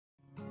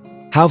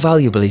How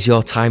valuable is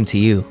your time to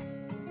you?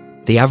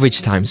 The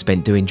average time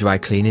spent doing dry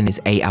cleaning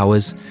is 8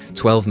 hours,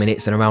 12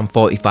 minutes and around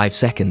 45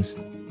 seconds.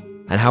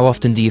 And how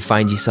often do you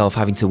find yourself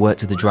having to work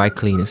to the dry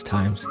cleaner's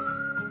times?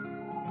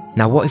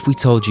 Now what if we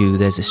told you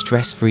there's a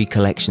stress-free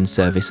collection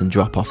service and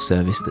drop-off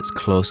service that's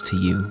close to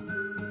you?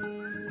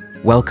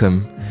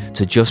 Welcome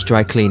to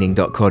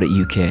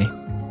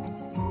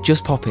justdrycleaning.co.uk.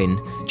 Just pop in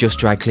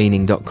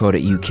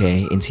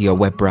justdrycleaning.co.uk into your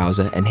web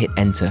browser and hit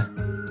enter.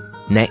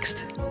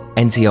 Next,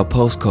 enter your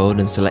postcode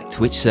and select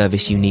which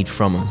service you need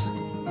from us.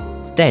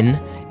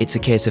 Then, it's a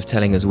case of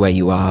telling us where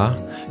you are,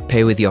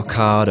 pay with your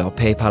card or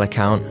PayPal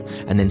account,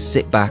 and then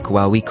sit back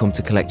while we come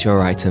to collect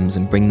your items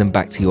and bring them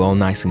back to you all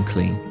nice and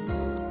clean,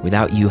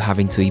 without you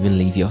having to even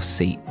leave your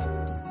seat.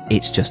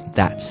 It's just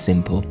that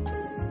simple.